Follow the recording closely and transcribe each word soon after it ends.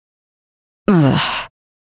Ugh.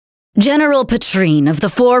 General Petrine of the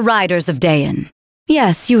Four Riders of Dayan.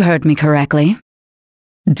 Yes, you heard me correctly.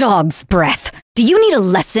 Dog's breath. Do you need a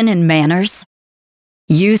lesson in manners?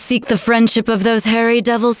 You seek the friendship of those hairy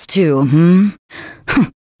devils too,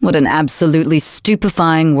 What an absolutely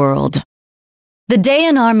stupefying world. The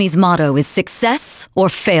Dayan Army's motto is success or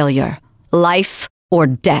failure, life or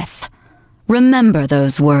death. Remember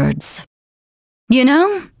those words. You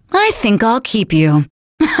know, I think I'll keep you.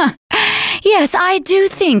 Yes, I do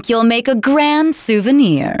think you'll make a grand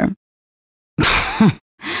souvenir.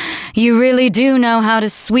 You really do know how to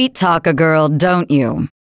sweet-talk a girl, don't you?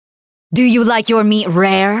 Do you like your meat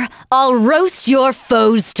rare? I'll roast your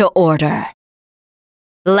foes to order.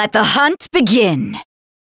 Let the hunt begin.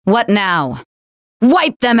 What now?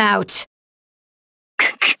 Wipe them out!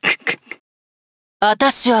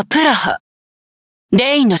 私はプラハ。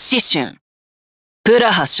レインの子孫。プ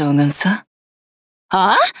ラハ将軍さ。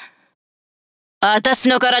はあ？私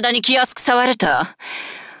の体に気安く触れた。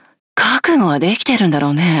覚悟はできてるんだろ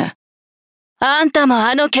うね。あんたも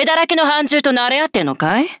あの毛だらけの半獣と慣れ合ってんの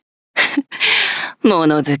かい？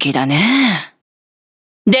物好きだね。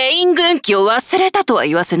レイン軍旗を忘れたとは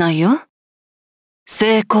言わせないよ。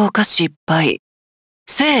成功か失敗。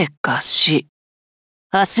生か死。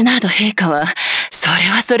足など陛下は、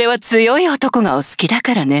それは強い男がお好きだ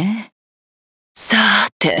からね。さ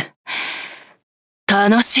ーて、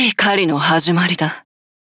楽しい狩りの始まりだ。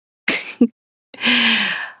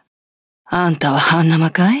あんたは半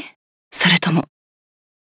生かい？それとも、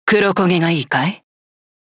黒焦げがいいかい？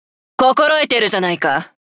心得てるじゃない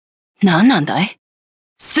か。何なんだい？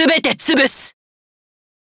すべて潰す！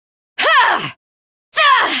はぁ！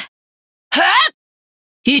は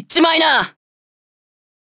ぁ！いっちまいな！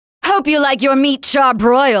 Hope you like your meat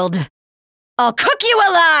charbroiled. I'll cook you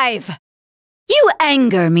alive! You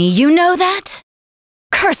anger me, you know that?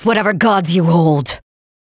 Curse whatever gods you hold.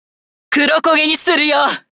 黒焦げにするよ！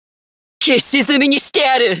消し炭にして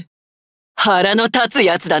やる！腹の立つ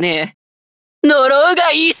やつだね。呪う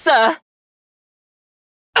がいいさ。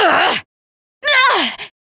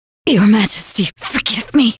Your Majesty,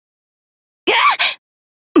 forgive me.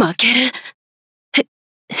 負ける。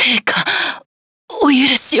陛下、お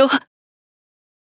許しを。